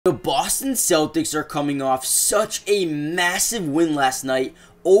The Boston Celtics are coming off such a massive win last night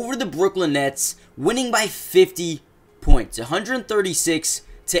over the Brooklyn Nets, winning by 50 points, 136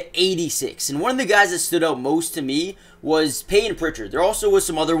 to 86. And one of the guys that stood out most to me was Payton Pritchard. There also was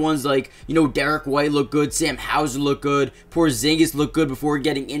some other ones like, Derek White looked good, Sam Hauser looked good, Porzingis looked good before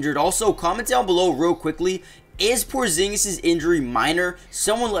getting injured. Also, comment down below real quickly, is Porzingis' injury minor?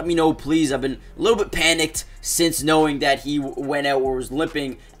 Someone let me know, please. I've been a little bit panicked since knowing that he went out or was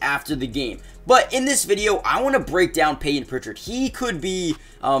limping after the game. But in this video, I want to break down Payton Pritchard. He could be,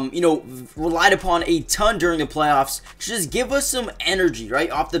 relied upon a ton during the playoffs to just give us some energy, right,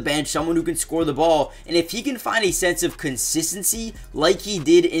 off the bench, someone who can score the ball. And if he can find a sense of consistency like he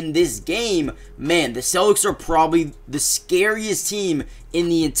did in this game, man, the Celtics are probably the scariest team in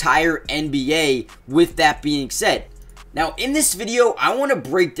the entire NBA, with that being said. Now, in this video, I want to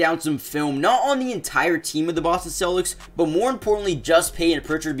break down some film, not on the entire team of the Boston Celtics, but more importantly, just Payton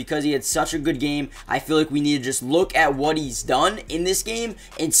Pritchard, because he had such a good game. I feel like we need to just look at what he's done in this game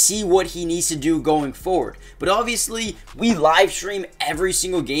and see what he needs to do going forward. But obviously, we live stream every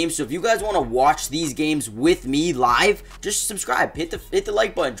single game, so if you guys want to watch these games with me live, just subscribe, hit the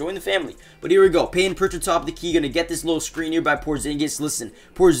like button, join the family. But here we go, Payton Pritchard top of the key, gonna get this little screen here by Porzingis. Listen,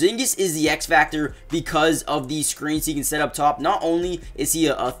 Porzingis is the X factor because of these screens he can set up top. Not only is he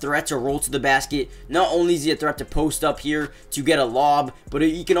a threat to roll to the basket, not only is he a threat to post up here to get a lob, but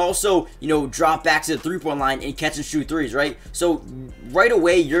he can also, drop back to the three-point line and catch and shoot threes, right? So right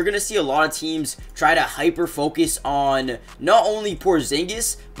away, you're gonna see a lot of teams try to hyper focus on not only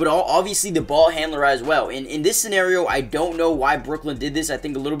Porzingis, but obviously the ball handler as well. And in this scenario, I don't know why Brooklyn did this. I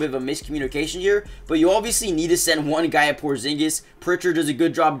think a little bit of a miscommunication here, but you obviously need to send one guy at Porzingis. Pritchard does a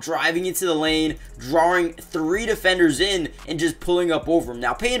good job driving into the lane, drawing three defenders in, and just pulling up over him.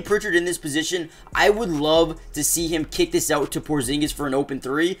 Now, Payton Pritchard in this position, I would love to see him kick this out to Porzingis for an open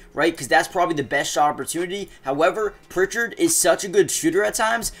three, right? Because that's probably the best shot opportunity. However, Pritchard is such a good shooter at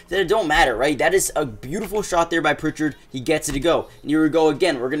times that it don't matter, right? That is a beautiful shot there by Pritchard. He gets it to go. And here we go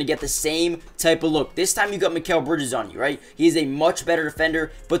again. We're going to get the same type of look. This time you got Mikal Bridges on you, right? He is a much better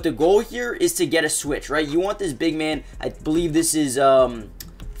defender, but the goal here is to get a switch, right? You want this big man. I believe this is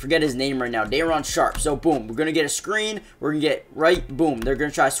forget his name right now, Daron Sharp. So boom, we're gonna get a screen, we're gonna get right, boom, they're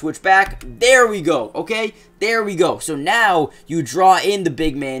gonna try to switch back. There we go. Okay, there we go. So now you draw in the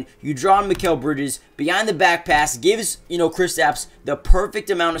big man, you draw in Mikal Bridges behind the back pass, gives Kristaps the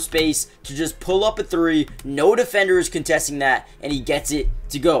perfect amount of space to just pull up a three. No defender is contesting that, and he gets it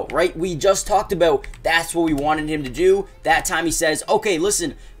to go, right? We just talked about that's what we wanted him to do. That time he says, okay,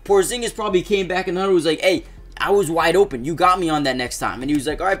 listen, Porzingis probably came back and was like, hey, I was wide open. You got me on that next time. And he was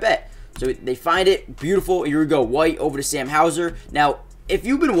like, all right, bet. So they find it. Beautiful. Here we go. White over to Sam Hauser. Now, if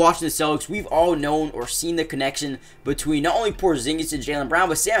you've been watching the Celtics, we've all known or seen the connection between not only Porzingis and Jaylen Brown,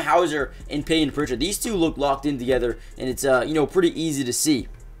 but Sam Hauser and Payton Pritchard. These two look locked in together, and it's, pretty easy to see.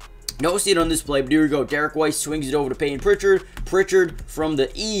 No see it on this play, but here we go. Derek White swings it over to Payton Pritchard. Pritchard from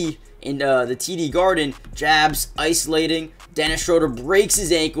the E in the TD Garden, jabs, isolating. Dennis Schroeder breaks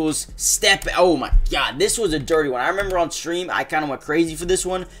his ankles, oh my god, this was a dirty one. I remember on stream, I kind of went crazy for this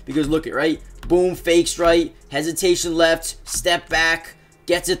one, because look at, right, boom, fakes right, hesitation left, step back,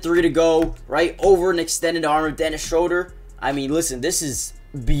 gets a three to go, right, over an extended arm of Dennis Schroeder. I mean, listen, this is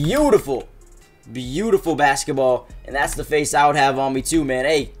beautiful, beautiful basketball, and that's the face I would have on me too, man.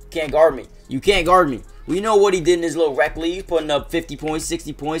 Hey, can't guard me. You can't guard me. We know what he did in his little rec league, putting up 50 points,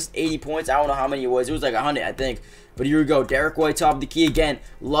 60 points, 80 points. I don't know how many it was. It was like 100, I think. But here we go. Derek White top of the key again.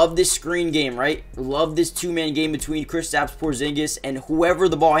 Love this screen game, right? Love this two-man game between Kristaps Porzingis and whoever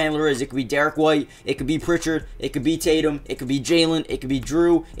the ball handler is. It could be Derek White. It could be Pritchard. It could be Tatum. It could be Jaylen. It could be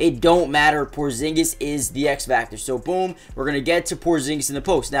Drew. It don't matter. Porzingis is the X factor. So, boom, we're going to get to Porzingis in the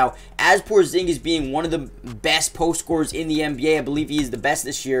post. Now, as Porzingis being one of the best post scorers in the NBA, I believe he is the best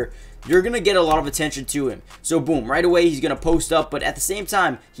this year, you're going to get a lot of attention to him. So, boom, right away, he's going to post up, but at the same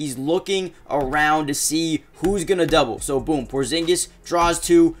time, he's looking around to see who's going to double. So, boom, Porzingis draws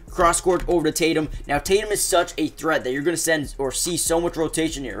two, cross-court over to Tatum. Now, Tatum is such a threat that you're going to send or see so much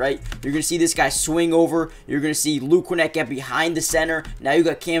rotation here, right? You're going to see this guy swing over. You're going to see Luke Cornett get behind the center. Now, you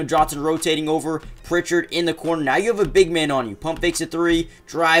got Cam Johnson rotating over, Pritchard in the corner. Now, you have a big man on you. Pump fakes a three,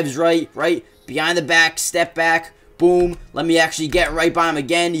 drives right, behind the back, step back. Boom. Let me actually get right by him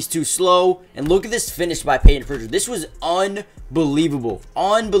again. He's too slow. And look at this finish by Payton Pritchard. This was unbelievable.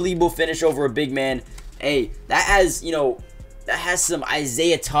 Unbelievable finish over a big man. Hey, that has, that has some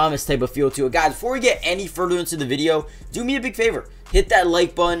Isaiah Thomas type of feel to it. Guys, before we get any further into the video, do me a big favor. Hit that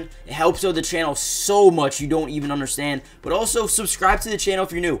like button. It helps out the channel so much you don't even understand. But also, subscribe to the channel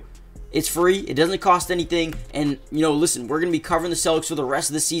if you're new. It's free. It doesn't cost anything. And, you know, listen, we're going to be covering the Celtics for the rest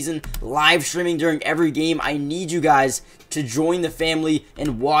of the season, live streaming during every game. I need you guys to join the family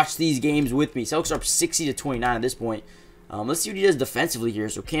and watch these games with me. Celtics are up 60-29 at this point. Let's see what he does defensively here.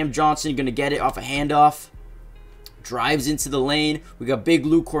 So Cam Johnson going to get it off a handoff. Drives into the lane. We got big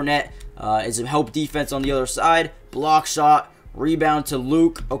Luke Cornett as a help defense on the other side. Block shot. Rebound to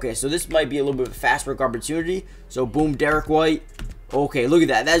Luke. Okay, so this might be a little bit of a fast break opportunity. So boom, Derek White. Okay, look at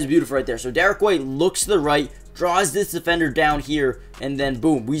that. That is beautiful right there. So Derek White looks to the right, draws this defender down here, and then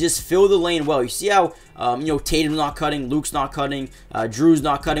boom, we just fill the lane well. You see how, you know, Tatum's not cutting, Luke's not cutting, Drew's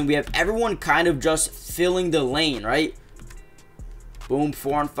not cutting. We have everyone kind of just filling the lane, right? Boom,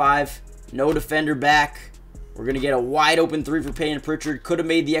 4-on-5. No defender back. We're going to get a wide open three for Payton Pritchard. Could have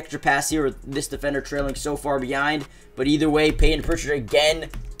made the extra pass here with this defender trailing so far behind. But either way, Payton Pritchard again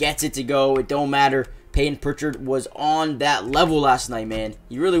gets it to go. It don't matter. Payton Pritchard was on that level last night, man.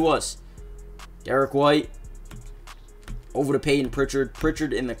 He really was. Derek White. Over to Payton Pritchard.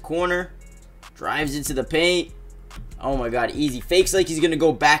 Pritchard in the corner. Drives into the paint. Oh my god, easy. Fakes like he's going to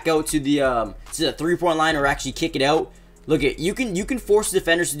go back out to the three-point line or actually kick it out. Look, you can force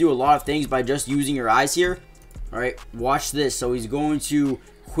defenders to do a lot of things by just using your eyes here. All right, watch this. So he's going to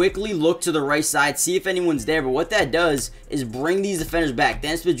quickly look to the right side, see if anyone's there. But what that does is bring these defenders back.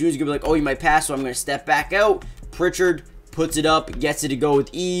 Dennis Smith Jr. is going to be like, oh, you might pass, so I'm going to step back out. Pritchard puts it up, gets it to go with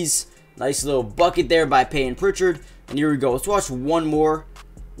ease. Nice little bucket there by Payton Pritchard. And here we go. Let's watch one more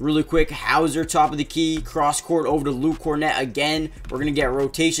really quick. Hauser, top of the key. Cross court over to Luke Cornett again. We're going to get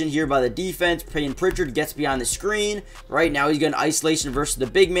rotation here by the defense. Payton Pritchard gets behind the screen. Right now he's going to isolation versus the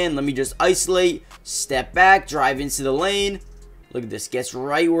big man. Let me just isolate. Step back. Drive into the lane. Look at this. Gets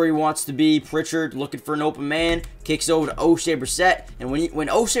right where he wants to be. Pritchard looking for an open man. Kicks over to O'Shea Brissett. And when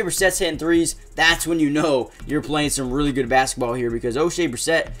O'Shea Brissett's hitting threes, that's when you know you're playing some really good basketball here. Because O'Shea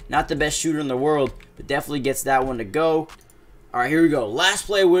Brissett, not the best shooter in the world, but definitely gets that one to go. All right, here we go. Last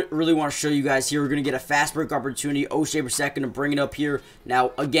play I really want to show you guys here. We're going to get a fast break opportunity. O'Shea Brissett going to bring it up here.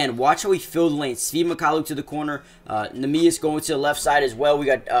 Now, again, watch how he filled the lane. Steve McCallum to the corner. Nemias going to the left side as well. We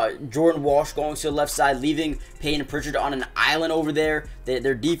got Jordan Walsh going to the left side, leaving Payton Pritchard on an island over there.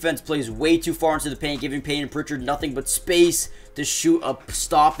 Their defense plays way too far into the paint, giving Payton Pritchard nothing but space to shoot a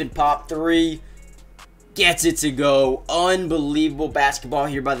stop and pop three. Gets it to go. Unbelievable basketball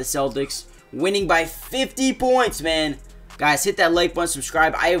here by the Celtics. Winning by 50 points, man. Guys, hit that like button,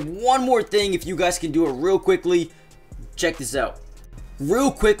 subscribe. I have one more thing if you guys can do it real quickly. Check this out.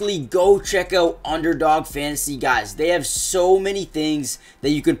 Real quickly, go check out Underdog Fantasy, guys. They have so many things that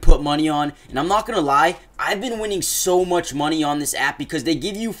you can put money on. And I'm not going to lie, I've been winning so much money on this app because they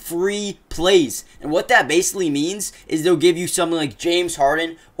give you free plays. And what that basically means is they'll give you something like James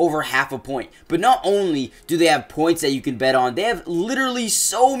Harden over half a point. But not only do they have points that you can bet on, they have literally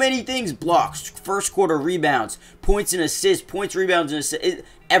so many things. Blocks, first quarter rebounds, points and assists, points, rebounds, and assists,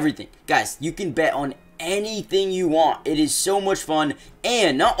 everything. Guys, you can bet on anything you want. It is so much fun.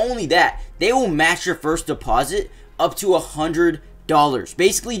 And not only that, they will match your first deposit up to $100.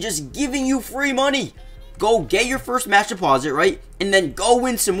 Basically just giving you free money. Go get your first match deposit, right? And then go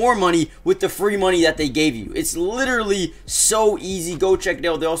win some more money with the free money that they gave you. It's literally so easy. Go check it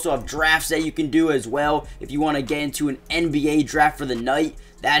out. They also have drafts that you can do as well. If you want to get into an NBA draft for the night,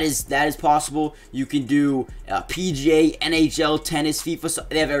 that is possible. You can do PGA, NHL, tennis, FIFA.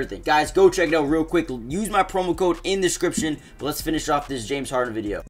 They have everything. Guys, go check it out real quick. Use my promo code in the description. But let's finish off this James Harden video.